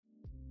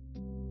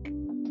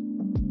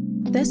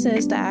This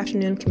is the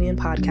Afternoon Commune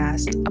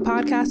Podcast, a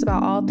podcast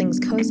about all things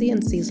cozy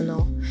and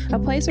seasonal, a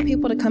place for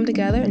people to come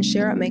together and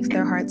share what makes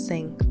their hearts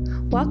sing.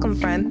 Welcome,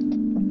 friend.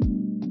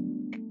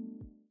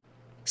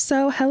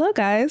 So, hello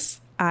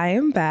guys. I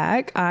am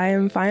back. I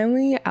am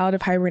finally out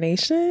of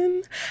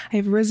hibernation.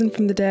 I've risen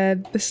from the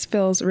dead. This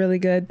feels really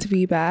good to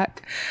be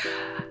back.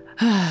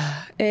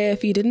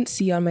 If you didn't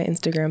see on my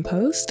Instagram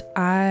post,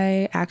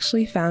 I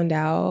actually found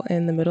out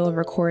in the middle of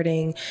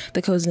recording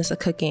the Coziness of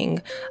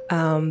cooking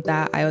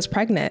that I was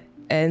pregnant.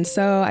 And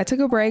so I took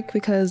a break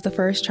because the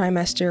first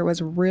trimester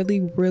was really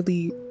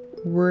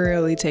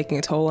taking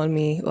a toll on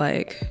me.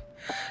 Like,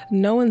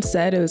 no one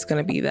said it was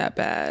going to be that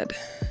bad.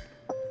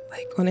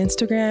 Like on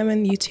Instagram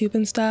and YouTube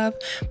and stuff,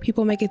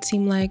 people make it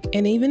seem like,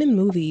 and even in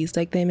movies,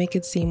 like they make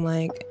it seem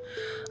like,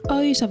 oh,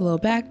 you just have a little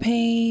back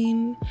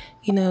pain,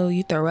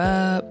 you throw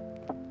up,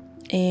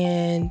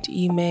 and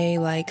you may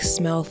like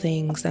smell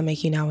things that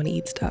make you not want to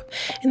eat stuff.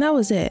 And that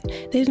was it.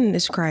 They didn't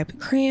describe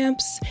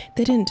cramps.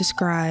 They didn't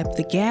describe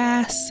the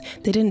gas.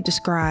 They didn't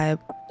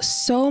describe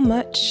so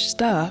much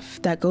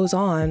stuff that goes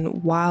on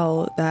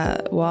while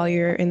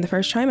you're in the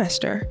first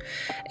trimester.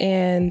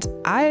 And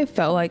I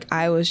felt like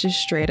I was just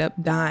straight up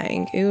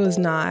dying. It was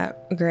not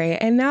great.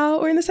 And now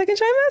we're in the second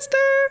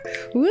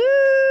trimester. Woo!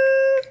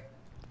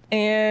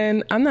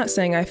 And I'm not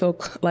saying I feel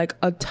like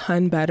a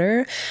ton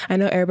better. I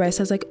know everybody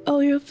says like, oh,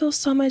 you'll feel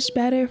so much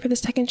better for the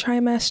second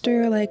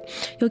trimester. Like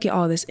you'll get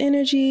all this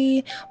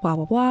energy, blah,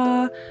 blah,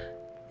 blah.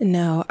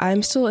 No,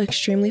 I'm still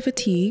extremely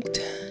fatigued,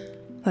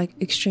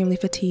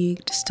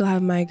 still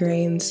have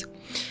migraines,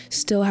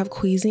 still have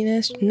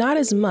queasiness. Not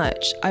as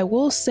much. I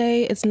will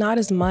say it's not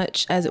as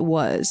much as it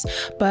was,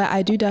 but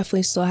I do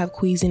definitely still have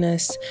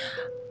queasiness.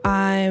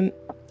 I've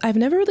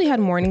never really had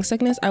morning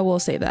sickness. I will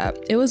say that.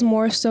 It was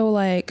more so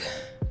like,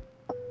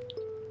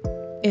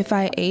 if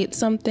I ate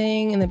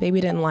something and the baby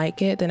didn't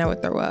like it, then I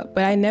would throw up.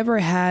 But I never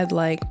had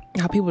like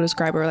how people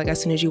describe it, like as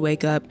soon as you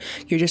wake up,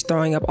 you're just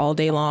throwing up all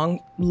day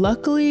long.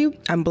 Luckily,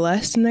 I'm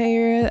blessed in that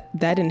area.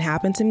 That didn't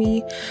happen to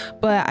me,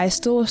 but I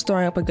still was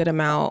throwing up a good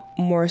amount,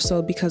 more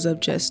so because of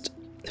just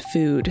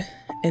food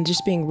and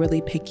just being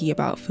really picky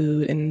about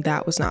food. And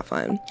that was not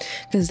fun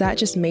because that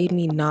just made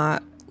me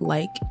not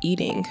like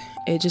eating.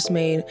 It just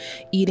made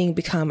eating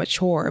become a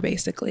chore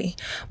basically.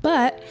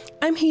 But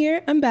I'm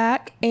here, I'm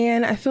back,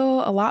 and I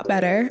feel a lot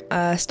better.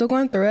 Still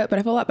going through it, but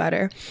I feel a lot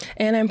better.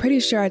 And I'm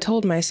pretty sure I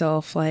told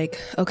myself like,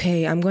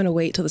 okay, I'm going to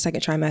wait till the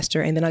second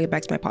trimester and then I'll get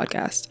back to my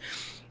podcast.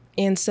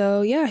 And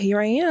so yeah,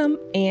 here I am,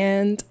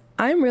 and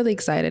I'm really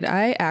excited.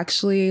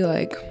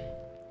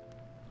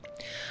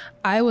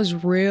 I was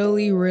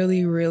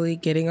really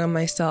getting on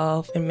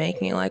myself and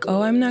making it like,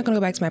 oh, I'm not going to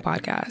go back to my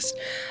podcast.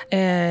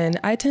 And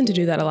I tend to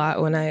do that a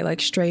lot when I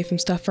like stray from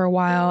stuff for a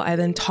while. I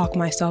then talk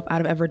myself out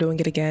of ever doing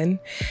it again.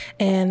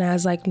 And I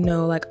was like,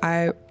 no, like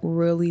I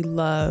really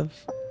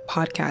love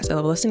podcasts. I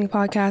love listening to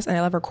podcasts and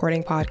I love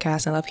recording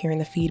podcasts. I love hearing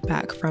the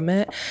feedback from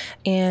it.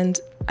 And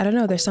I don't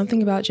know, there's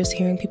something about just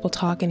hearing people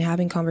talk and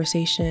having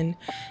conversation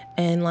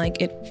and like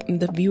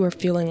the viewer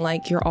feeling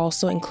like you're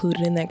also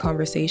included in that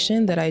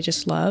conversation that I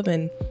just love.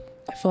 And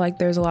I feel like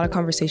there's a lot of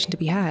conversation to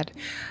be had.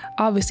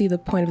 Obviously, the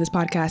point of this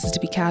podcast is to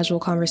be casual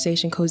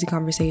conversation, cozy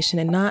conversation,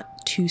 and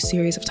not too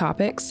serious of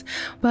topics.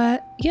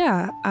 But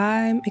yeah,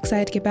 I'm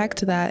excited to get back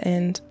to that.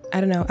 And I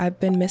don't know, I've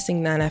been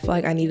missing that. And I feel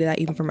like I needed that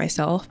even for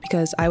myself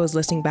because I was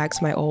listening back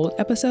to my old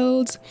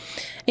episodes.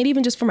 And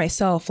even just for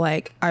myself,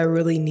 like I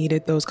really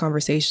needed those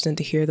conversations and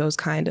to hear those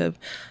kind of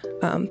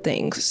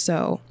things.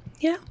 So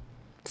yeah.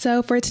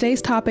 So for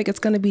today's topic, it's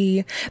going to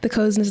be the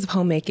coziness of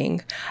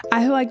homemaking.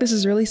 I feel like this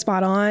is really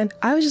spot on.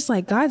 I was just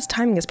like, God's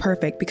timing is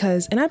perfect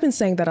because, and I've been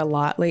saying that a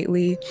lot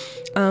lately.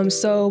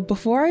 So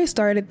before I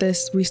started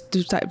this, Before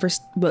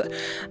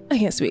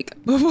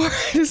I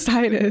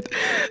decided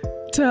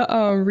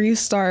to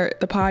restart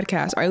the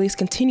podcast, or at least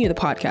continue the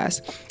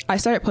podcast, I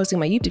started posting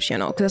my YouTube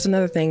channel because that's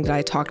another thing that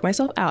I talked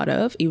myself out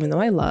of, even though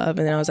I love.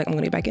 And then I was like, I'm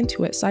going to get back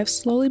into it. So I've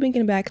slowly been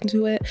getting back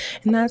into it.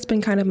 And that's been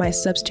kind of my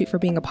substitute for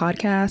being a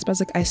podcast. But I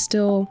was like,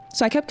 so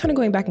I kept kind of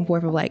going back and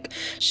forth of like,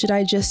 should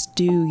I just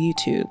do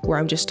YouTube where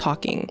I'm just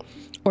talking,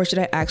 or should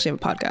I actually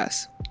have a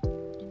podcast?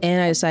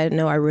 And I decided,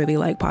 no, I really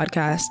like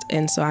podcasts.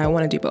 And so I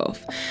want to do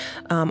both.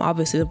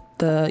 Obviously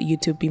the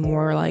YouTube be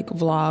more like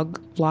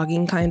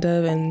vlogging kind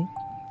of, and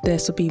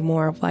this would be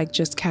more of like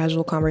just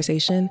casual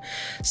conversation.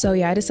 So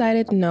yeah, I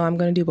decided, no, I'm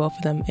going to do both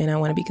of them and I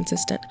want to be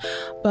consistent.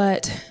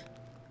 But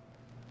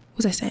what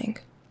was I saying?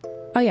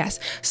 Oh yes.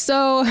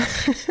 So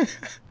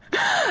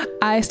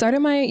I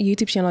started my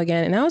YouTube channel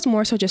again, and I was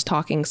more so just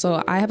talking.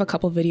 So I have a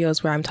couple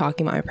videos where I'm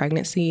talking about my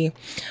pregnancy.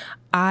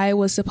 I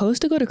was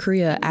supposed to go to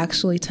Korea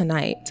actually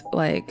tonight,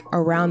 like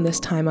around this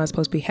time I was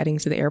supposed to be heading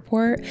to the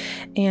airport.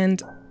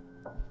 And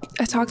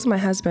I talked to my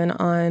husband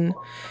on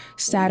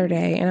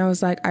Saturday and I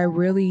was like, I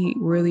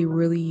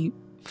really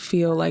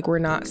feel like we're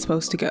not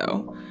supposed to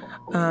go.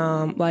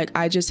 Like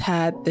I just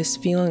had this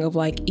feeling of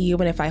like,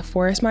 even if I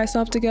forced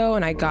myself to go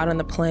and I got on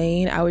the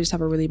plane, I would just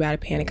have a really bad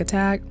panic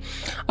attack.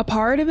 A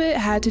part of it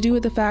had to do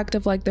with the fact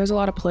of like, there's a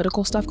lot of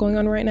political stuff going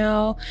on right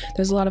now.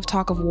 There's a lot of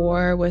talk of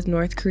war with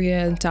North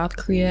Korea and South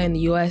Korea, and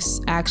the US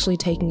actually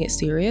taking it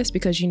serious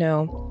because, you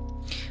know,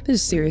 this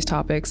is serious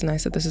topics, and I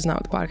said this is not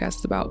what the podcast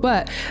is about,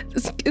 but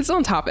it's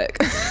on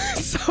topic.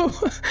 So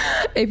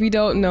if you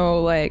don't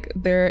know, like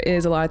there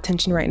is a lot of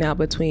tension right now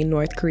between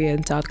North Korea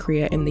and South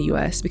Korea in the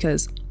US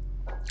because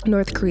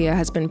North Korea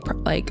has been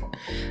like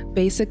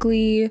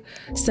basically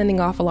sending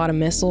off a lot of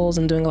missiles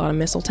and doing a lot of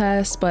missile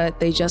tests, but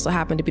they just so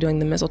happen to be doing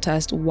the missile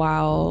test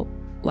while,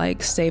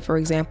 like, say for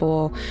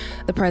example,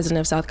 the president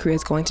of South Korea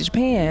is going to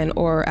Japan,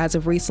 or as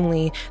of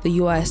recently, the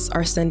US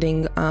are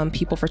sending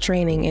people for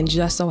training, and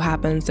just so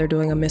happens they're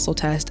doing a missile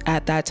test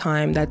at that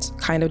time that's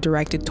kind of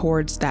directed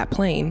towards that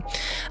plane.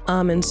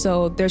 And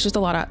so there's just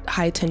a lot of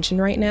high tension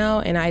right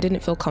now, and I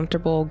didn't feel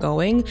comfortable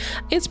going.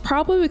 It's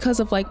probably because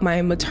of like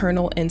my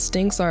maternal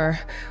instincts are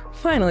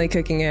finally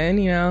kicking in,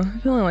 you know,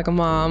 feeling like a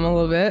mom a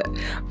little bit.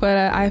 But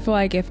I feel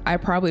like if I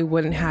probably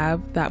wouldn't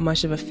have that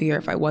much of a fear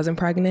if I wasn't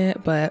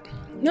pregnant, but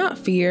not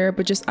fear,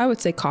 but just I would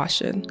say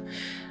caution.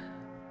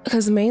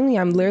 Because mainly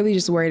I'm literally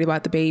just worried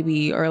about the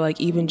baby, or like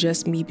even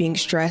just me being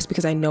stressed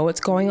because I know what's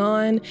going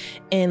on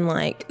and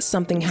like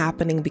something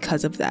happening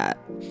because of that.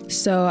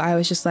 So I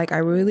was just like, I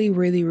really,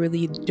 really,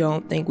 really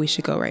don't think we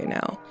should go right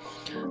now.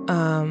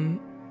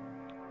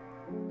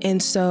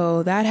 And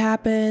so that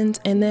happened.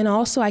 And then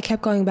also I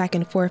kept going back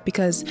and forth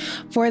because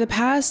for the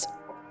past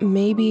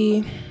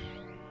maybe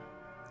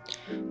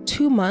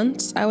 2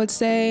 months, I would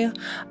say,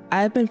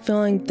 I've been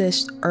feeling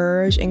this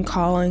urge and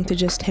calling to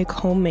just take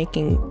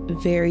homemaking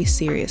very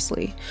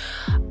seriously.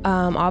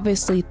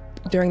 Obviously,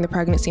 during the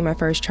pregnancy, my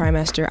first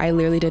trimester, I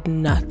literally did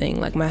nothing.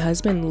 Like my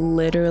husband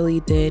literally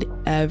did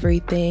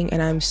everything,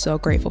 and I'm so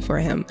grateful for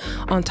him.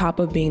 On top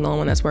of being the only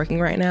one that's working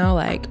right now,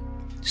 like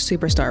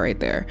superstar right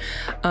there.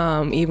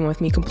 Even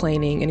with me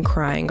complaining and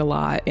crying a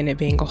lot and it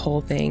being a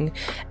whole thing.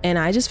 And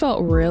I just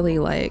felt really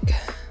like,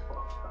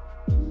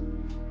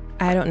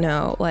 I don't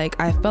know, like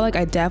I felt like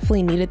I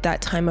definitely needed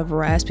that time of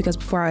rest because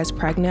before I was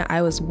pregnant,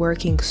 I was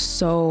working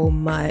so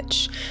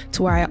much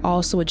to where I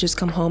also would just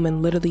come home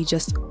and literally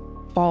just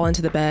fall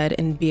into the bed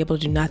and be able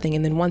to do nothing.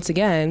 And then once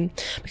again,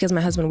 because my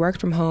husband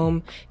worked from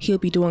home, he would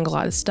be doing a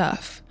lot of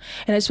stuff.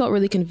 And I just felt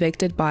really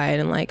convicted by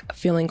it and like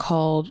feeling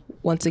called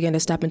once again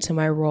to step into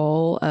my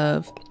role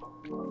of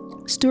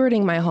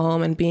stewarding my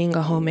home and being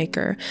a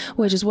homemaker,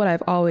 which is what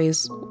I've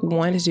always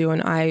wanted to do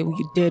and I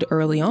did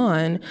early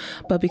on.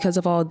 But because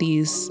of all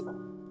these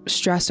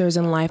stressors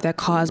in life that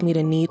caused me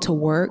to need to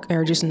work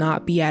or just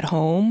not be at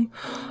home,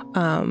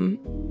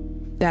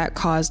 that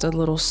caused a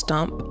little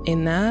stump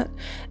in that.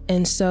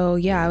 And so,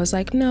 yeah, I was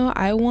like, no,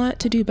 I want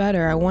to do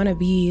better. I want to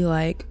be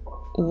like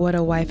what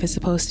a wife is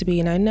supposed to be.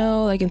 And I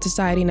know like in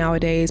society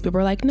nowadays, people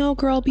are like, no,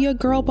 girl, be a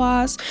girl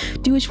boss,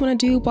 do what you want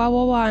to do, blah,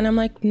 blah, blah. And I'm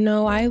like,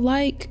 no, I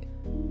like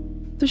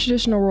the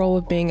traditional role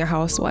of being a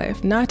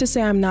housewife. Not to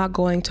say I'm not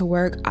going to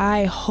work.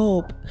 I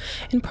hope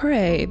and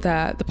pray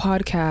that the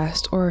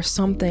podcast or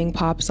something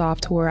pops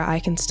off to where I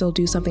can still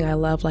do something I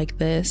love like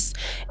this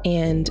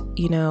and,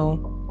 you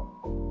know,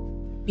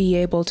 be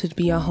able to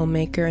be a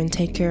homemaker and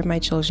take care of my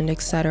children,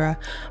 etc.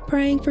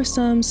 Praying for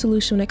some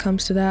solution when it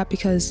comes to that,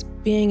 because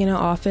being in an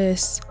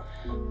office,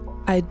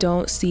 I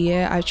don't see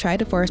it. I've tried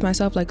to force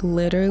myself, like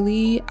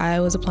literally I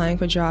was applying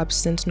for jobs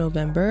since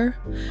November,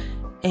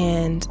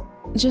 and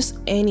just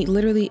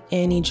literally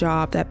any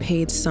job that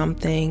paid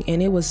something,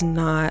 and it was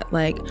not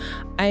like,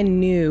 I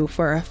knew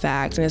for a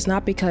fact, and it's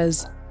not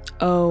because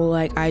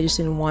like I just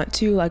didn't want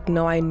to, like,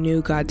 no, I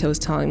knew God was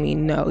telling me,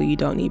 no, you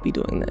don't need to be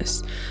doing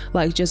this,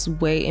 like just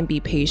wait and be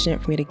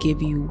patient for me to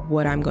give you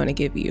what I'm going to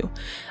give you.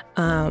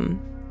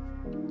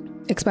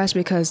 Especially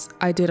because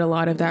I did a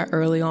lot of that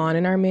early on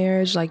in our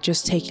marriage, like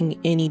just taking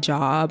any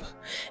job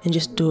and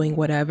just doing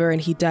whatever.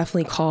 And he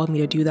definitely called me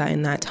to do that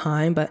in that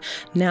time. But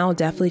now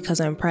definitely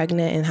because I'm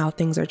pregnant and how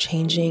things are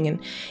changing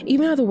and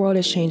even how the world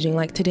is changing.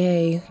 Like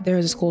today, there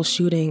was a school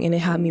shooting and it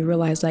had me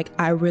realize like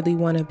I really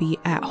want to be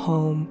at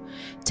home,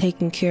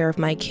 taking care of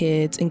my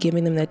kids and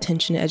giving them the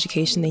attention and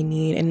education they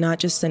need, and not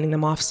just sending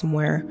them off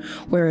somewhere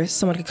where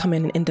someone could come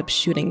in and end up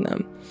shooting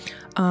them.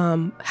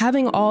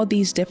 Having all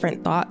these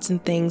different thoughts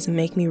and things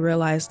make me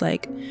realize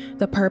like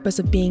the purpose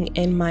of being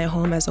in my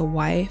home as a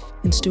wife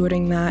and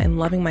stewarding that and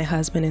loving my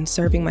husband and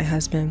serving my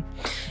husband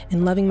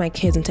and loving my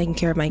kids and taking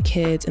care of my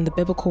kids and the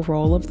biblical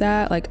role of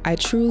that. Like I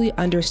truly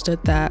understood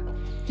that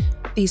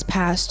these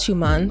past 2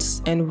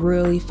 months and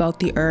really felt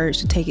the urge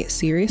to take it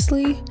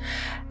seriously.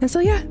 And so,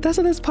 yeah, that's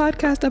what this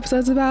podcast episode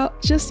is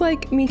about. Just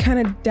like me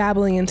kind of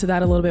dabbling into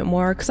that a little bit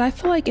more, because I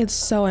feel like it's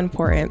so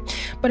important,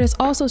 but it's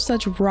also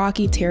such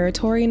rocky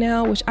territory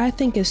now, which I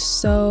think is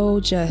so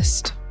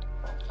just,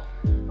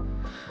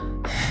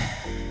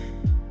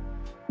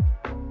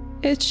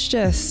 it's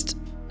just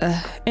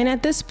and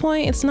at this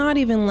point, it's not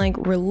even like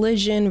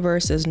religion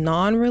versus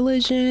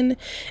non-religion.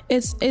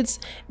 It's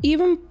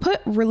even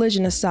put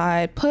religion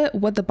aside, put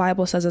what the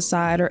Bible says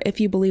aside, or if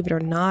you believe it or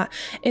not,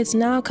 it's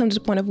now come to the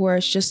point of where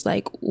it's just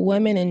like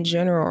women in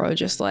general are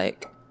just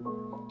like,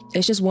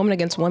 it's just women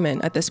against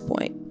women at this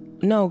point.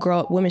 No,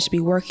 girl, women should be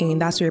working,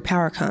 and that's where your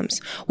power comes.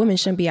 Women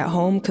shouldn't be at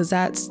home because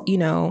that's,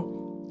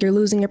 you're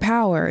losing your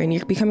power and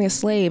you're becoming a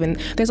slave. And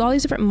there's all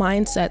these different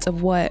mindsets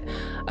of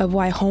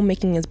why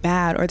homemaking is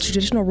bad, or the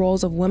traditional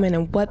roles of women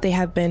and what they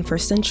have been for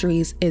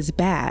centuries is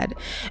bad.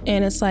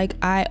 And it's like,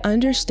 I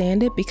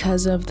understand it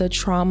because of the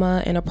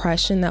trauma and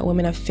oppression that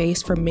women have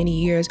faced for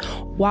many years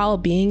while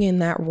being in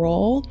that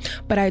role.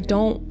 But I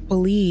don't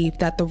believe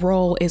that the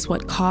role is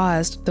what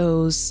caused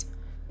those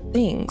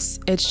things.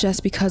 It's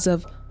just because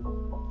of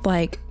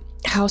like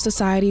how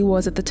society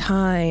was at the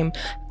time,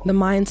 the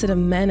mindset of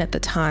men at the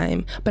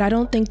time. But I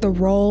don't think the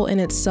role in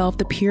itself,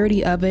 the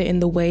purity of it,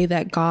 and the way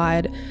that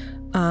God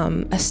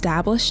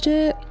established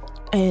it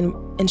and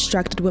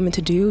instructed women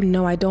to do,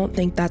 no, I don't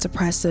think that's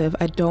oppressive.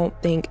 I don't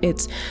think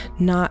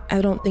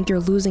you're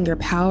losing your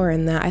power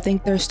in that. I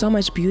think there's so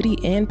much beauty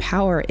and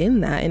power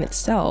in that in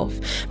itself,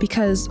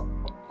 because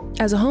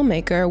as a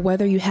homemaker,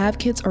 whether you have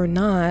kids or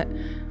not,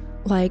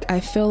 like, I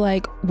feel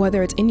like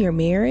whether it's in your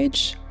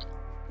marriage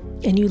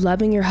and you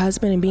loving your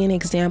husband and being an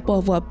example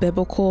of what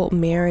biblical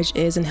marriage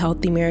is and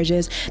healthy marriage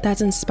is,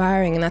 that's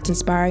inspiring, and that's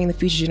inspiring the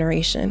future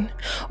generation.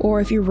 Or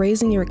if you're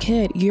raising your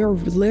kid, you're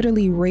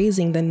literally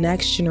raising the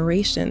next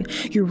generation.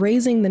 You're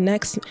raising the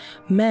next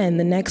men,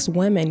 the next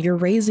women. You're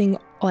raising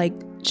like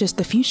just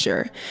the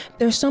future.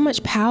 There's so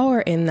much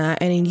power in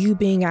that, and in you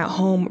being at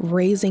home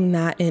raising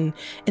that and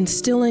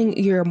instilling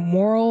your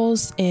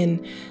morals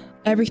and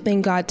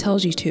everything God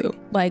tells you to.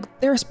 Like,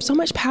 there's so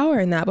much power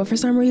in that, but for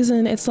some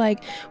reason it's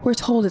like we're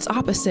told it's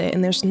opposite,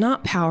 and there's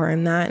not power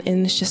in that,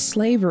 and it's just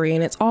slavery,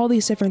 and it's all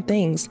these different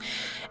things.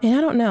 And I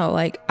don't know,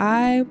 like,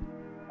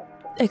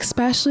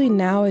 especially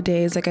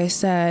nowadays, like I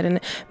said, and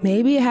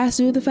maybe it has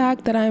to do with the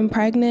fact that I'm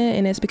pregnant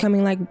and it's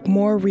becoming like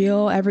more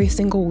real every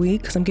single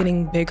week because I'm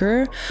getting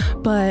bigger,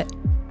 but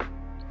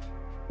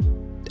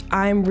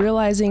I'm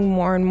realizing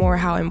more and more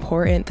how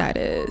important that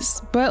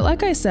is. But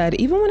like I said,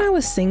 even when I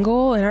was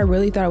single and I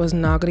really thought I was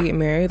not gonna get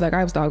married, like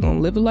I was thought I was gonna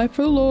live a life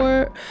for the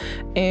Lord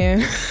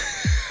and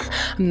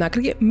I'm not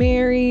gonna get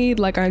married,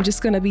 like I'm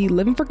just gonna be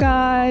living for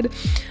God,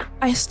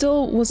 I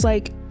still was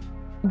like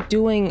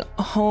doing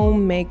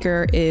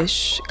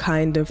homemaker-ish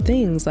kind of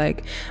things.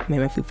 Like, I made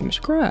my food from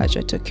scratch,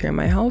 I took care of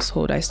my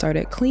household, I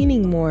started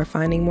cleaning more,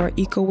 finding more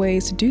eco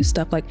ways to do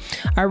stuff. Like,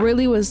 I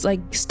really was like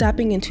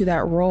stepping into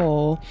that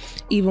role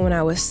even when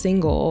I was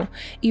single,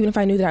 even if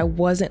I knew that I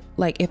wasn't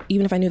like,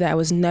 even if I knew that I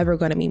was never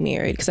going to be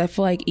married. Because I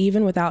feel like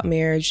even without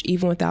marriage,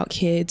 even without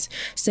kids,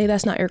 say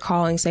that's not your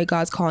calling, say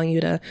God's calling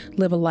you to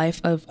live a life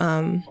of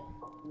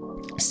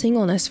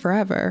singleness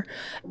forever,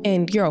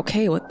 and you're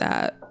okay with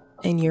that,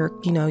 and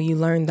you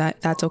learn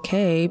that that's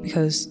okay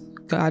because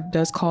God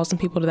does call some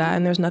people to that,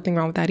 and there's nothing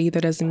wrong with that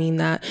either. Doesn't mean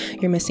that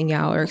you're missing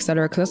out or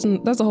etc. Because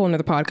that's a whole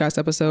nother podcast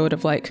episode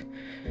of like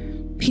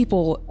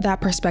people,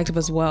 that perspective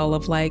as well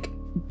of like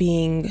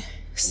being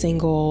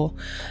single.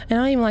 And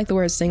I don't even like the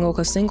word single,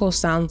 because single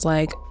sounds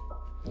like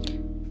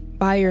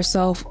by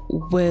yourself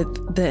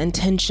with the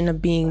intention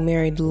of being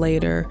married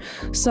later.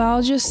 So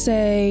I'll just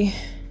say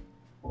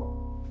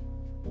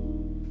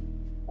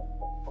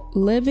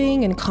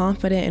living and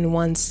confident in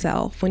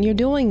oneself. When you're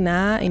doing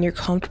that and you're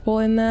comfortable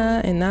in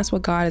that, and that's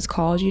what God has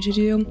called you to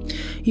do,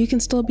 you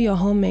can still be a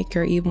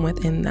homemaker even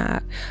within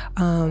that.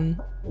 And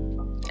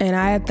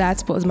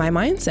that's what my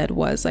mindset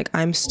was. Like,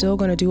 I'm still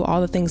going to do all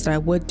the things that I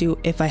would do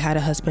if I had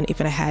a husband, if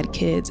I had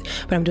kids,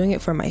 but I'm doing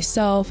it for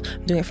myself.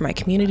 I'm doing it for my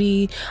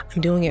community.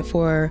 I'm doing it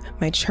for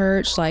my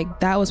church. Like,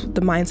 that was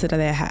the mindset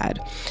that I had.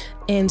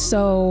 And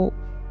so,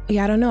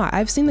 yeah, I don't know.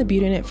 I've seen the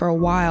beauty in it for a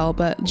while,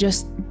 but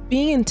just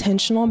being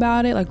intentional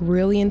about it, like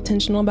really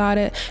intentional about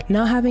it,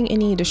 not having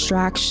any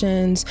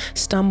distractions,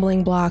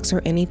 stumbling blocks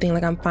or anything.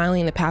 Like, I'm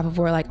finally in the path of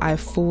where like I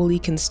fully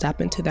can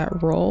step into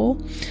that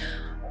role.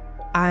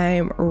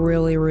 I'm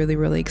really, really,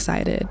 really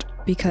excited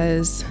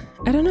because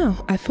I don't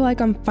know. I feel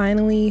like I'm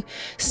finally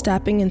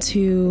stepping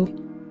into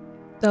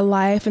the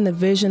life and the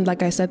vision,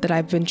 like I said, that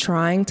I've been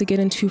trying to get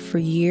into for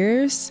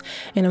years.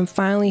 And I'm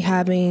finally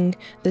having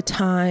the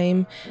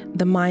time,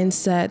 the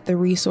mindset, the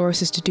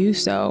resources to do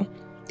so,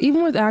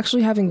 even with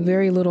actually having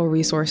very little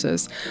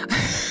resources.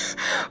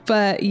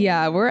 But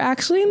yeah, we're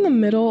actually in the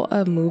middle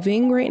of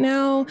moving right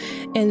now.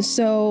 And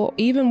so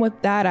even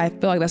with that, I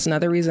feel like that's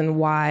another reason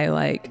why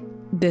like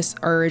this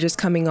urge is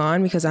coming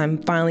on, because I'm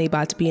finally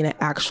about to be in an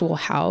actual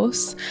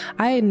house.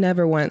 I had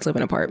never wanted to live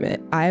in an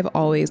apartment. I've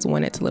always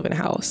wanted to live in a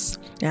house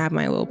and have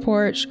my little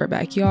porch or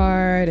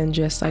backyard and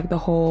just like the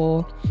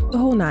whole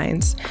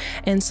nines.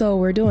 And so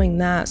we're doing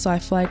that. So I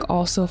feel like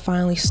also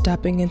finally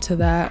stepping into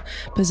that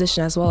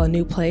position as well, a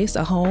new place,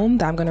 a home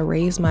that I'm going to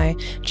raise my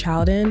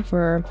child in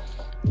for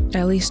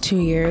at least 2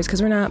 years,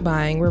 because we're not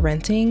buying, we're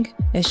renting.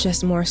 It's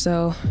just more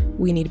so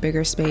we need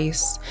bigger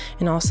space,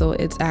 and also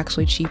it's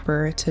actually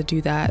cheaper to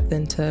do that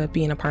than to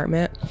be an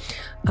apartment.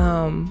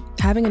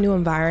 Having a new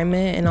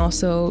environment and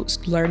also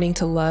learning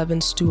to love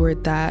and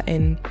steward that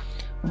and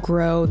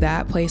grow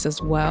that place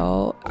as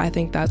well. I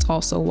think that's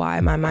also why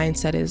my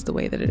mindset is the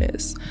way that it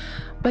is.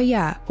 But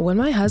yeah, when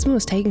my husband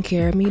was taking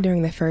care of me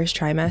during the first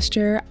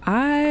trimester,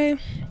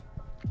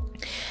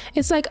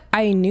 it's like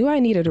I knew I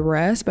needed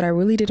rest, but I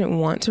really didn't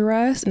want to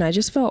rest, and I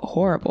just felt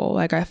horrible.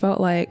 Like I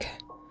felt like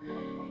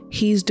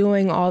he's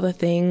doing all the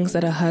things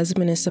that a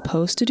husband is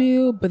supposed to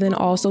do, but then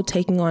also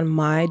taking on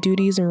my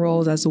duties and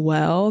roles as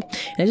well.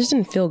 And it just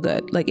didn't feel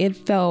good. Like it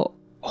felt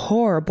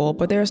horrible,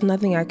 but there's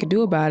nothing I could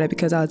do about it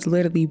because I was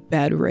literally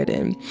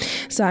bedridden.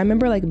 So I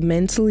remember like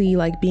mentally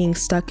like being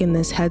stuck in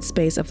this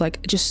headspace of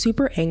like just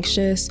super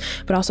anxious,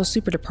 but also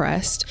super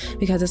depressed,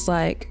 because it's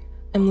like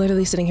I'm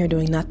literally sitting here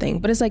doing nothing.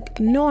 But it's like,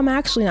 no, I'm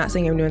actually not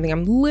sitting here doing anything.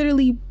 I'm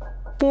literally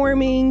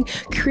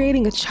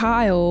creating a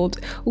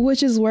child,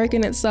 which is work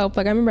in itself.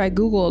 Like I remember I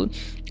Googled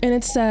and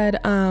it said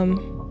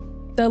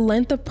the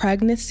length of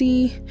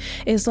pregnancy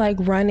is like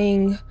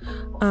running,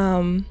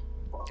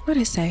 what did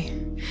it say?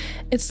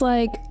 It's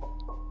like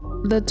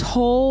the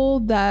toll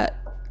that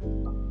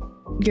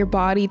your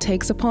body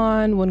takes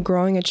upon when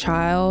growing a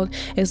child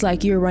is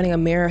like you're running a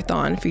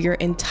marathon for your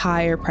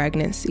entire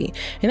pregnancy.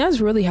 And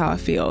that's really how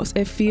it feels.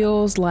 It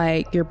feels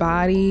like your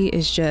body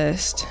is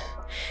just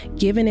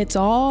giving its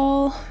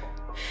all,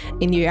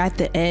 and you're at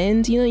the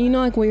end, you know,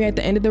 like when you're at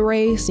the end of the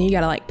race and you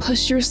gotta like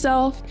push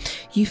yourself,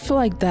 you feel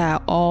like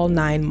that all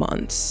 9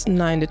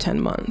 to 10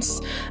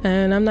 months.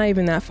 And I'm not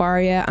even that far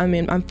yet. I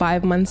mean, I'm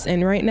 5 months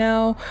in right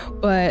now,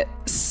 but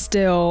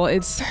still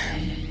it's,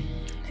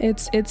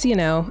 you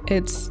know,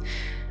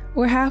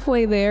 we're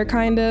halfway there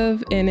kind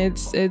of, and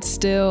it's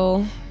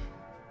still,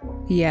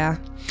 yeah.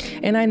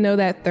 And I know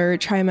that third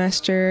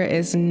trimester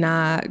is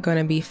not going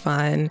to be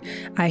fun.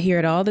 I hear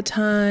it all the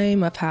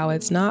time of how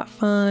it's not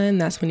fun.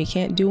 That's when you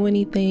can't do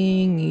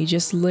anything. You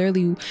just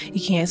literally,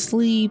 you can't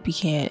sleep.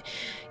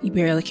 You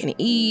barely can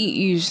eat.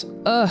 You just,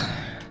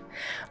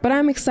 But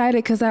I'm excited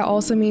because that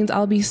also means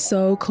I'll be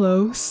so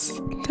close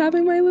to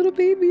having my little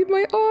baby in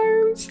my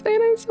arms,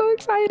 and I'm so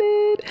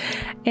excited.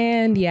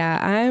 And yeah,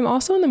 I'm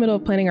also in the middle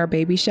of planning our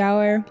baby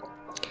shower.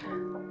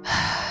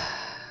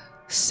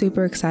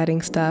 Super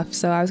exciting stuff.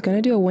 So I was going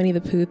to do a Winnie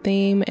the Pooh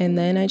theme, and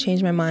then I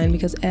changed my mind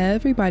because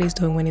everybody's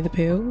doing Winnie the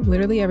Pooh,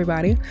 literally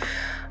everybody.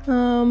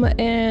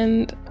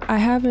 And I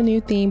have a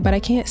new theme, but I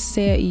can't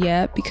say it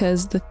yet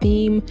because the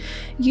theme,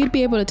 you'd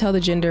be able to tell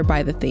the gender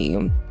by the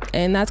theme.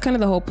 And that's kind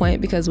of the whole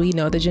point, because we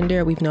know the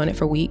gender, we've known it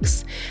for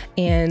weeks,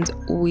 and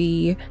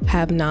we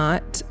have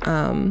not,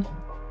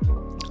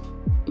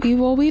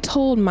 we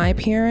told my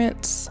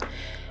parents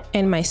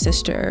and my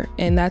sister,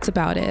 and that's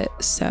about it.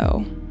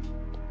 So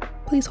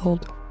please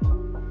hold.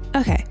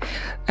 Okay,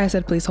 I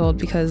said please hold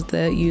because the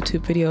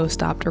YouTube video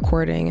stopped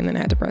recording and then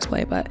I had to press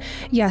play. But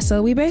yeah,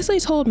 so we basically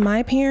told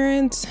my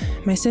parents,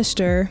 my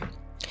sister,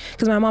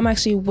 because my mom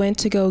actually went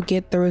to go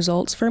get the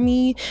results for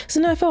me. So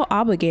then I felt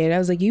obligated. I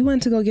was like, you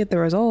went to go get the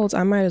results,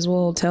 I might as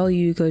well tell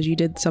you because you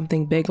did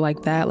something big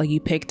like that, like you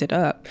picked it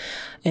up.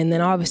 And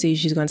then obviously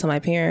she's going to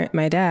tell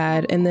my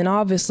dad. And then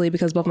obviously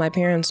because both my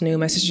parents knew,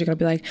 my sister's going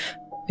to be like,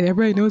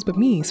 everybody knows but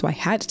me, so I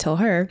had to tell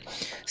her.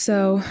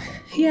 So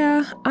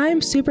yeah, I'm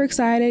super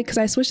excited because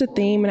I switched the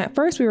theme, and at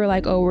first we were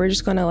like, oh, we're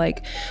just gonna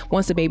like,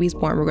 once the baby's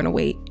born, we're gonna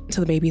wait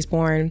until the baby's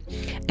born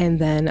and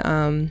then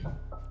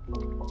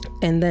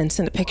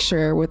send a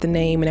picture with the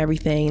name and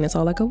everything, and it's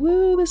all like, oh,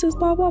 woo, this is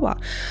blah blah blah.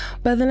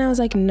 But then I was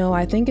like, no,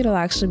 I think it'll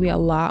actually be a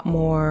lot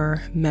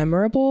more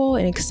memorable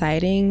and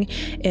exciting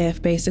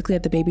if basically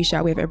at the baby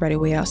shower we have everybody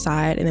way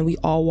outside, and then we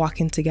all walk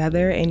in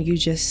together, and you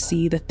just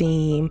see the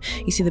theme,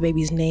 you see the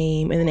baby's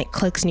name, and then it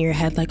clicks in your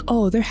head like,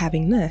 oh, they're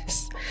having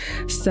this.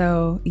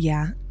 So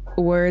yeah,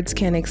 words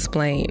can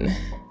explain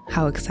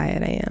how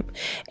excited I am.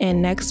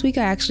 And next week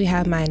I actually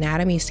have my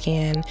anatomy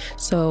scan,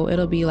 so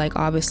it'll be like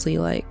obviously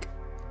like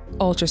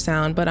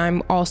ultrasound, but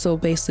I'm also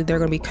basically, they're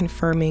going to be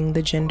confirming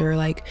the gender,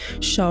 like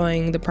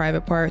showing the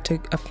private part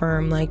to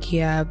affirm like,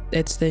 yeah,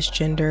 it's this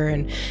gender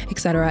and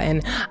etc.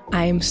 And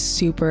I'm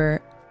super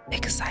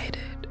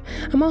excited.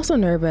 I'm also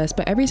nervous,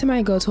 but every time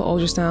I go to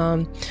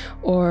ultrasound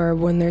or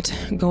when they're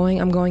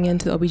I'm going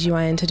into the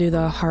OBGYN to do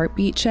the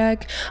heartbeat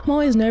check, I'm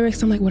always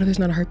nervous. I'm like, what if there's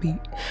not a heartbeat,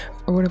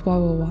 or what if blah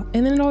blah blah,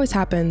 and then it always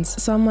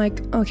happens. So I'm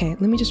like, okay,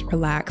 let me just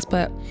relax.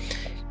 But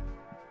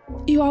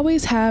you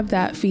always have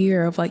that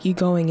fear of like you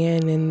going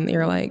in and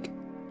you're like,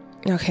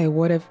 okay,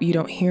 what if you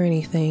don't hear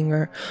anything,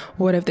 or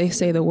what if they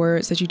say the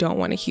words that you don't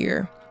want to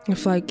hear? I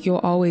feel like you'll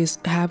always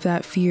have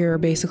that fear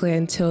basically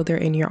until they're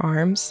in your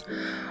arms.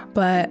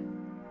 But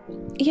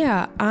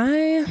yeah,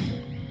 I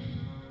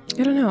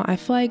don't know. I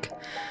feel like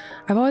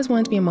I've always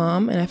wanted to be a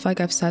mom, and I feel like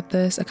I've said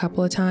this a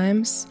couple of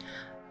times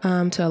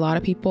to a lot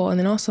of people. And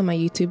then also my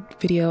YouTube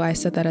video, I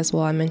said that as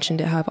well. I mentioned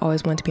it, how I've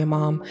always wanted to be a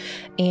mom,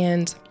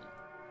 and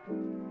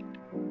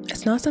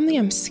it's not something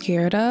I'm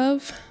scared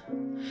of,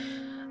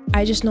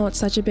 I just know it's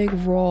such a big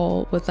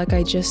role with, like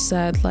I just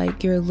said,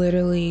 like you're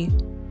literally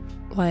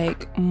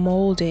like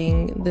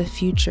molding the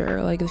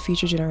future, like the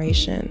future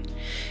generation.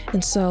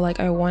 And so like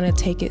I want to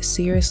take it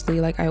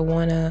seriously. Like I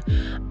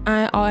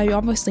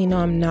obviously know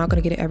I'm not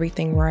going to get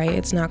everything right.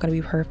 It's not going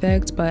to be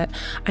perfect, but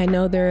I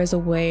know there is a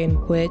way in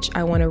which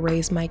I want to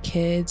raise my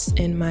kids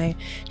and my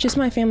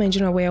family in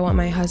general, way I want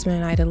my husband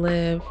and I to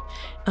live.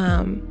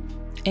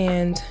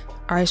 And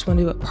I just want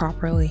to do it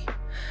properly.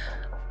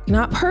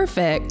 Not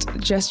perfect,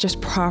 just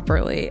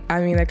properly.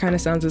 I mean, that kind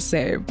of sounds the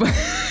same,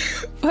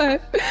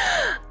 but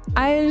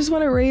I just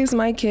want to raise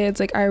my kids.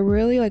 Like I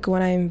really, like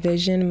when I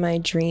envision my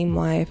dream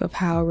life of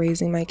how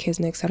raising my kids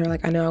and etc.,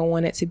 like I know I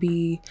want it to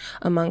be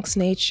amongst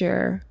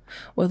nature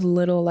with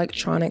little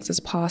electronics as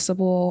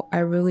possible. I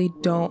really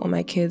don't want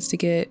my kids to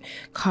get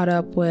caught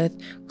up with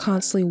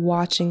constantly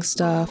watching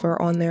stuff or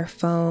on their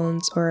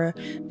phones or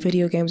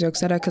video games or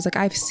etc. Because like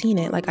I've seen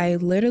it. Like I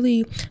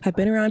literally have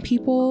been around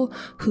people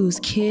whose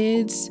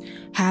kids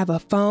have a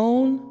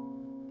phone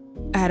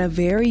at a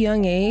very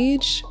young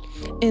age,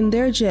 and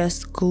they're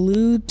just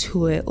glued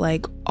to it,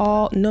 like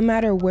no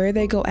matter where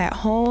they go, at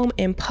home,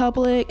 in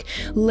public,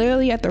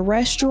 literally at the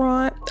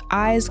restaurant,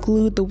 eyes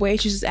glued, the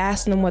waitress is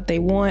asking them what they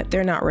want,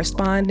 they're not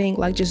responding,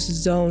 like just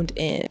zoned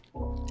in.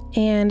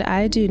 And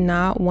I do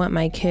not want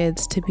my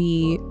kids to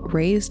be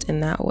raised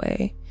in that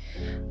way.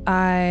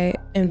 I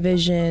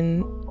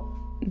envision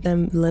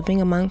them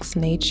living amongst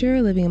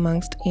nature, living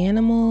amongst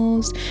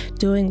animals,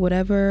 doing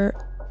whatever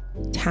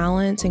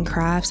talents and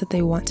crafts that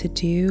they want to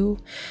do,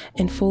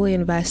 and fully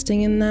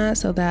investing in that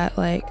so that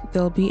like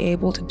they'll be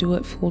able to do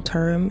it full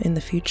term in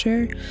the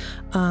future.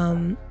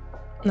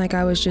 Like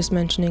I was just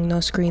mentioning,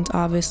 no screens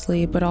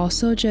obviously, but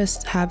also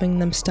just having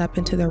them step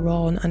into their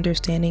role and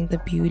understanding the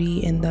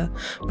beauty and the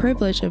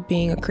privilege of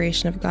being a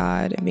creation of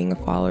God and being a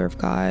follower of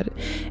God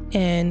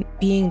and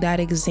being that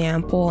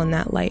example and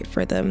that light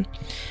for them.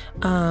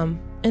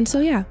 And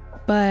so yeah.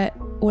 But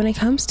when it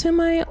comes to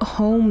my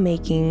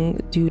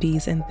homemaking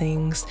duties and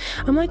things,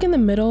 I'm like in the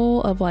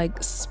middle of like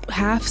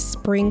half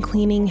spring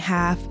cleaning,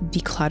 half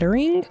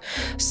decluttering.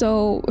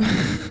 So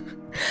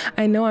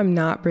I know I'm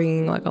not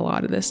bringing like a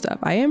lot of this stuff.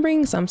 I am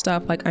bringing some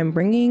stuff. Like I'm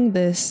bringing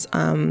this,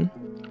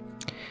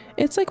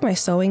 it's like my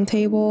sewing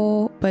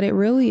table, but it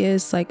really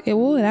is like, it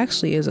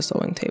actually is a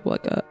sewing table,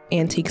 like a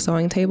antique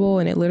sewing table.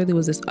 And it literally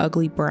was this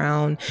ugly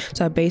brown.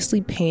 So I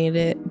basically painted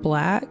it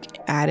black,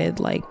 added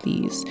like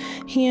these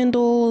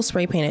handles,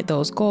 spray painted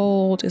those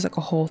gold. It's like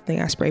a whole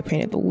thing. I spray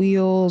painted the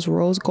wheels,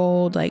 rose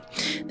gold. Like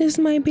this is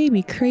my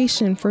baby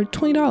creation for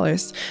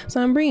 $20.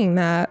 So I'm bringing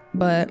that,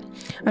 but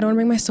I don't want to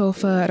bring my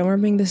sofa. I don't want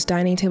to bring this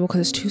dining table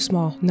because it's too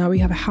small. Now we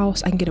have a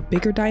house. I can get a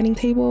bigger dining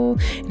table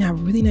and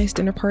have really nice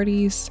dinner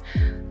parties.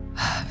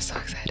 I'm so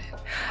excited.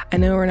 I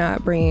know we're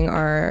not bringing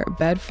our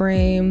bed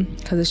frame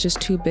because it's just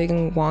too big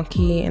and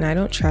wonky, and I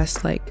don't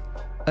trust like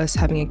us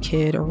having a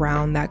kid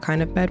around that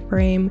kind of bed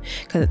frame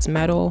because it's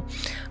metal.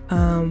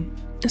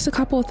 Just a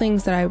couple of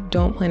things that I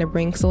don't plan to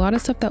bring, because a lot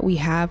of stuff that we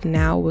have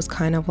now was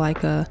kind of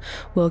like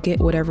we'll get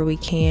whatever we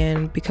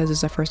can because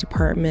it's our first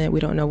apartment. We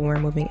don't know when we're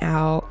moving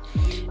out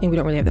and we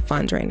don't really have the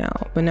funds right now.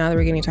 But now that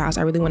we're getting to a house,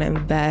 I really want to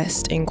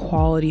invest in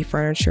quality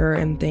furniture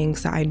and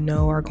things that I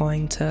know are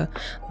going to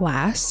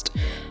last.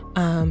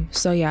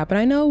 So yeah, but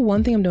I know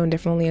one thing I'm doing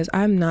differently is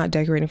I'm not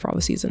decorating for all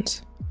the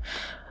seasons.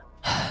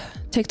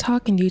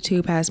 TikTok and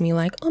YouTube has me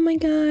like, oh my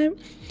God,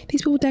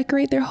 these people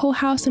decorate their whole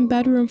house and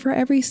bedroom for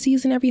every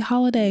season, every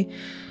holiday.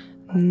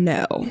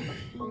 No.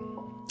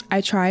 I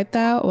tried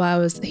that while I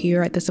was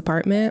here at this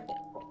apartment.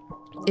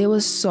 It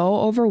was so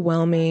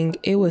overwhelming.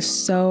 It was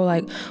so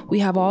like, we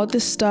have all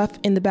this stuff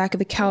in the back of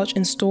the couch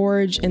and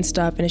storage and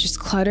stuff, and it's just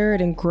cluttered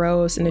and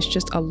gross, and it's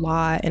just a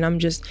lot, and it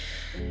just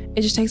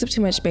takes up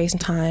too much space and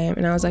time.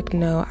 And I was like,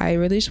 no, I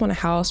really just want a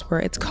house where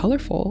it's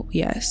colorful,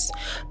 yes,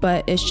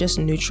 but it's just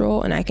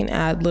neutral, and I can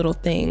add little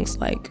things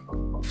like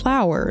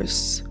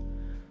flowers,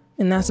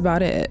 and that's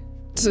about it,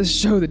 to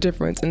show the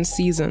difference in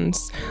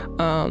seasons,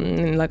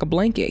 and like a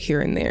blanket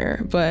here and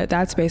there. But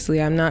that's basically,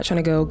 I'm not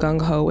trying to go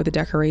gung-ho with the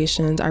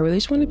decorations. I really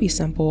just want to be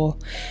simple.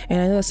 And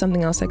I know that's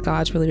something else that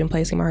God's really been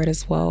placing in my heart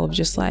as well, of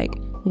just like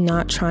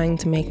not trying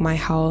to make my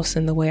house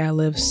and the way I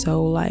live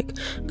so like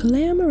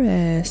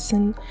glamorous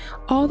and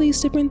all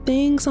these different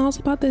things. Also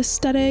about the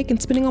aesthetic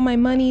and spending all my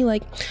money.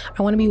 Like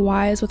I want to be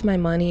wise with my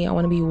money. I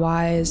want to be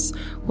wise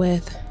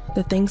with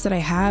the things that I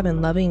have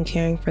and loving and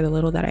caring for the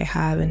little that I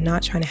have, and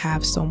not trying to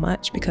have so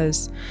much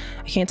because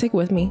I can't take it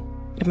with me.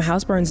 If my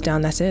house burns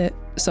down, that's it.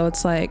 So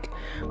it's like,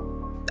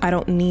 I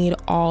don't need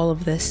all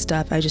of this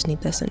stuff. I just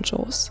need the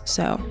essentials.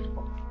 So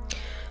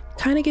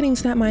kind of getting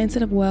to that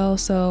mindset of, well,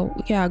 so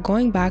yeah,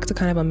 going back to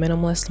kind of a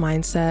minimalist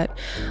mindset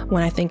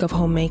when I think of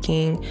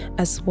homemaking,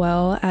 as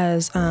well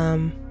as,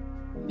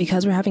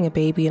 because we're having a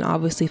baby, and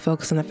obviously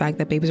focus on the fact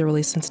that babies are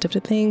really sensitive to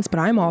things, but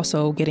I'm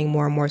also getting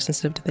more and more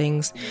sensitive to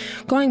things.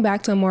 Going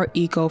back to a more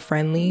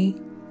eco-friendly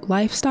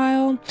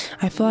lifestyle,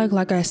 I feel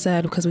like I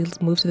said, because we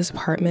moved to this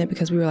apartment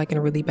because we were like in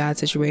a really bad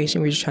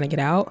situation, we were just trying to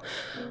get out.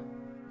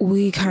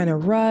 We kind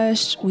of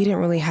rushed. We didn't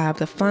really have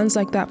the funds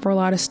like that for a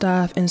lot of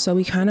stuff. And so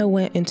we kind of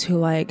went into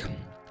like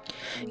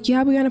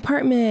Yeah, we got an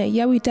apartment.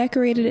 Yeah, we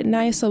decorated it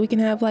nice so we can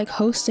have like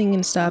hosting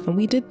and stuff. And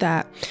we did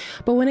that.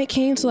 But when it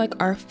came to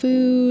like our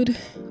food,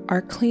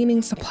 our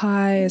cleaning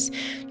supplies,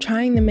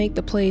 trying to make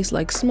the place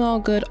like smell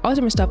good, all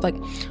different stuff, like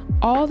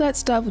all that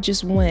stuff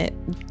just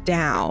went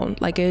down.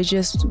 Like it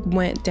just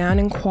went down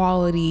in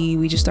quality.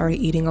 We just started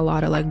eating a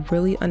lot of like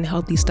really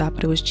unhealthy stuff,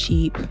 but it was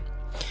cheap.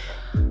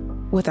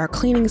 With our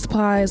cleaning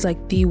supplies,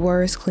 like the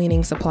worst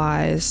cleaning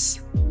supplies.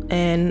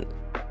 And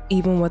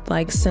even with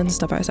like scent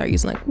stuff, I started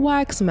using like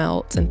wax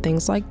melts and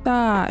things like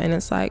that. And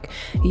it's like,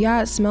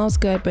 yeah, it smells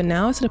good, but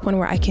now it's to the point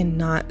where I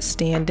cannot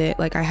stand it.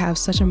 Like I have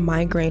such a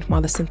migraine from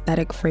all the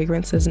synthetic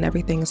fragrances and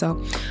everything.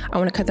 So I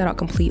want to cut that out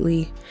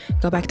completely,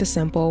 go back to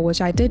simple, which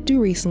I did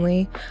do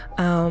recently.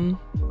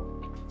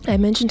 I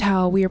mentioned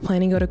how we were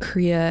planning to go to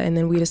Korea and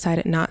then we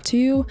decided not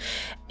to.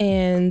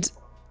 And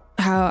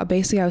how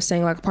basically I was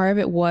saying like part of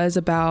it was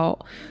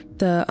about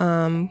the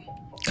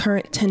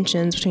current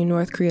tensions between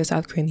North Korea,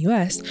 South Korea, and the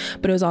US,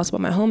 but it was also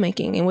about my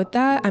homemaking. And with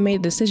that, I made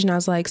a decision. I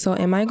was like, so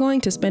am I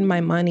going to spend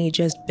my money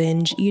just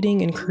binge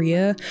eating in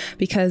Korea?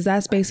 Because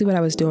that's basically what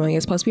I was doing.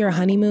 It's supposed to be our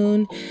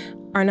honeymoon,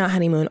 or not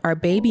honeymoon, our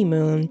baby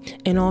moon,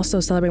 and also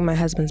celebrating my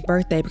husband's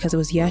birthday because it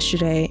was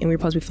yesterday and we were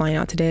supposed to be flying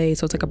out today.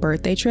 So it's like a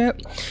birthday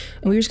trip.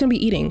 And we were just gonna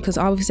be eating because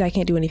obviously I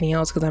can't do anything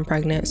else because I'm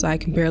pregnant, so I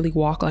can barely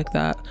walk like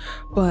that.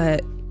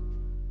 But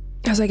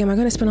I was like, am I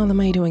going to spend all the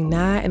money doing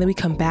that? And then we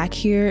come back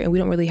here and we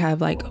don't really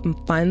have like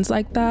funds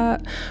like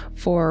that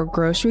for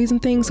groceries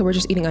and things. So we're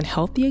just eating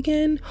unhealthy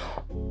again.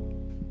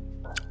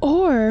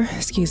 Or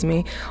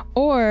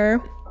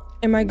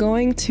am I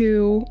going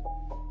to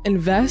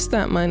invest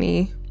that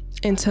money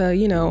into,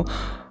 you know,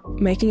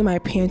 making my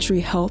pantry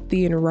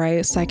healthy and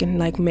right so I can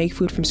like make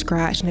food from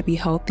scratch and it be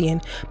healthy,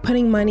 and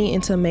putting money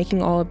into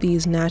making all of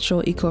these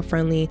natural,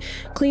 eco-friendly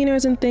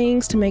cleaners and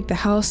things to make the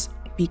house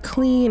be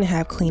clean and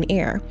have clean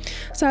air.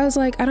 So I was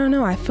like, I don't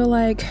know, I feel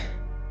like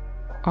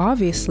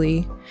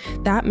obviously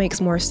that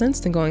makes more sense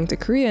than going to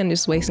Korea and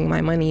just wasting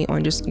my money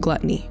on just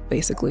gluttony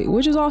basically,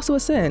 which is also a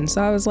sin.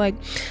 So I was like,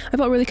 I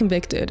felt really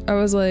convicted. I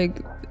was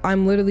like,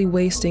 I'm literally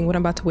wasting what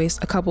I'm about to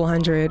waste, a couple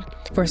hundred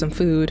for some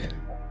food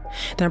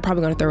that I'm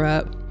probably going to throw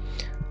up,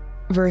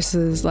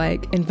 versus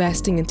like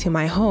investing into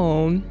my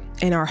home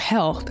and our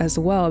health as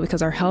well,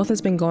 because our health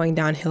has been going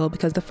downhill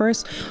because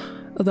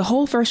the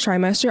whole first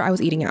trimester I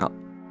was eating out.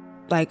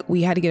 Like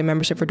we had to get a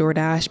membership for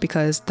DoorDash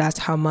because that's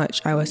how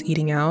much I was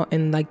eating out,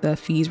 and like the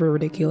fees were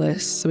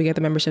ridiculous. So we got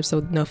the membership, so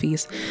no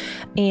fees.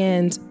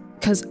 And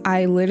because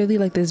I literally,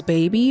 like, this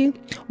baby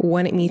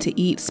wanted me to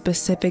eat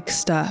specific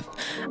stuff.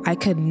 I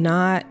could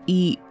not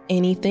eat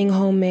anything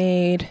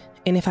homemade.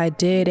 And if I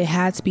did, it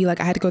had to be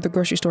like I had to go to the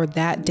grocery store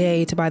that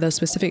day to buy those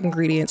specific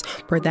ingredients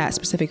for that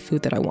specific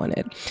food that I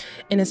wanted.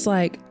 And it's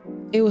like,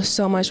 it was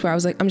so much where I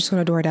was like, I'm just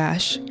going to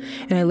DoorDash.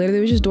 And I literally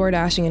was just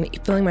DoorDashing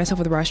and filling myself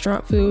with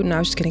restaurant food. And I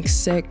was just getting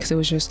sick because it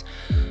was just,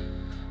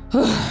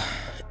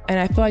 and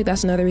I feel like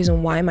that's another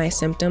reason why my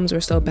symptoms were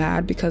so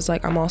bad, because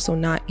like I'm also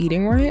not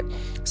eating right.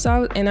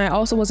 So, and I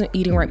also wasn't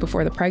eating right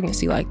before the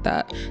pregnancy like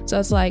that. So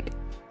it's like,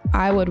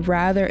 I would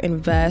rather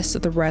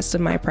invest the rest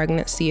of my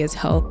pregnancy as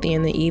healthy,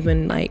 and then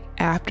even like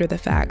after the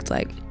fact,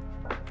 like,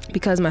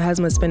 because my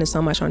husband was spending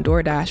so much on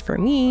DoorDash for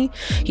me,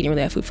 he didn't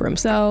really have food for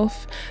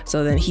himself.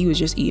 So then he was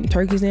just eating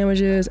turkey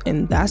sandwiches,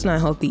 and that's not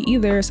healthy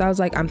either. So I was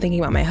like, I'm thinking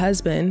about my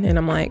husband, and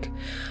I'm like,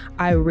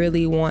 I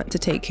really want to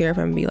take care of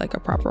him and be like a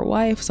proper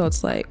wife. So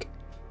it's like,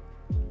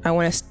 I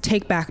want to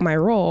take back my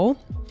role,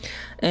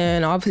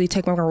 and obviously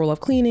take back my role of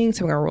cleaning,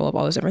 take back my role of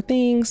all those different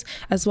things,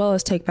 as well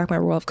as take back my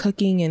role of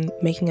cooking and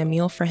making a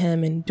meal for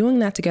him and doing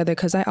that together.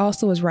 Because I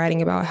also was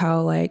writing about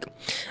how like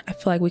I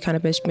feel like we kind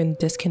of been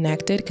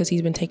disconnected because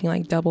he's been taking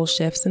like double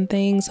shifts and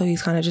things. So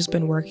he's kind of just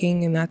been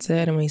working and that's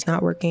it. And when he's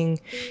not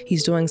working,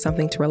 he's doing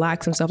something to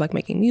relax himself, like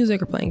making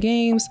music or playing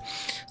games.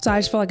 So I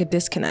just felt like a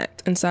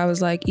disconnect. And so I was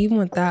like, even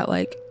with that,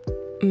 like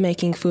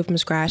making food from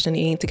scratch and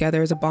eating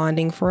together is a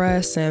bonding for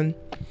us. And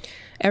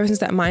ever since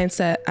that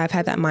mindset, I've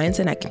had that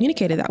mindset and I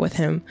communicated that with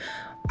him.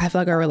 I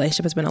feel like our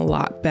relationship has been a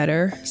lot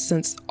better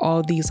since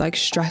all these like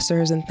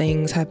stressors and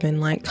things have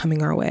been like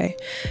coming our way.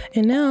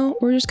 And now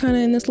we're just kind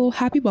of in this little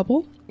happy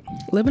bubble,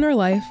 living our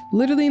life,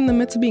 literally in the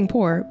midst of being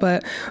poor,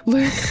 but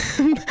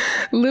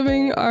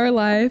living our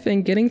life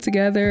and getting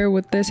together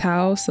with this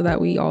house so that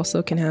we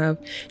also can have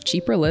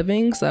cheaper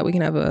living, so that we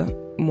can have a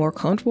more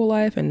comfortable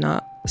life and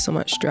not so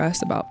much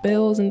stress about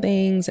bills and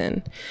things.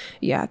 And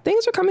yeah,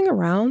 things are coming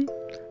around.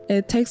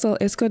 It's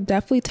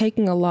definitely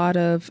taking a lot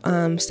of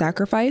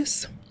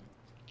sacrifice,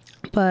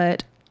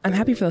 but I'm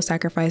happy for those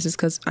sacrifices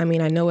because I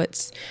mean, I know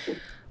it's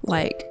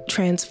like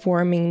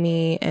transforming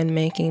me and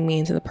making me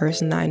into the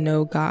person that I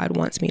know God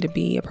wants me to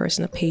be, a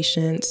person of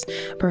patience,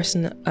 a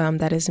person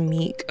that is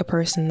meek, a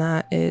person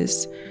that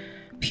is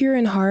pure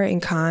in heart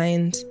and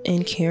kind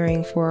and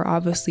caring for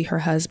obviously her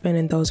husband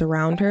and those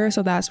around her.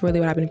 So that's really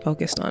what I've been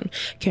focused on: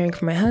 caring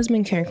for my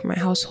husband, caring for my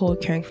household,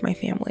 caring for my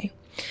family.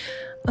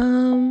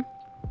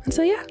 And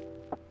so yeah,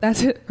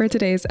 that's it for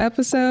today's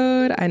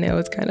episode. I know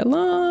it's kind of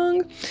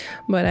long,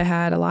 but I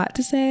had a lot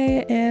to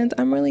say, and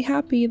I'm really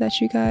happy that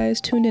you guys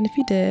tuned in if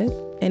you did.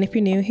 And if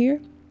you're new here,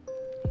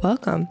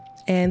 welcome.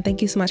 And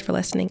thank you so much for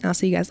listening. I'll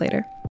see you guys later.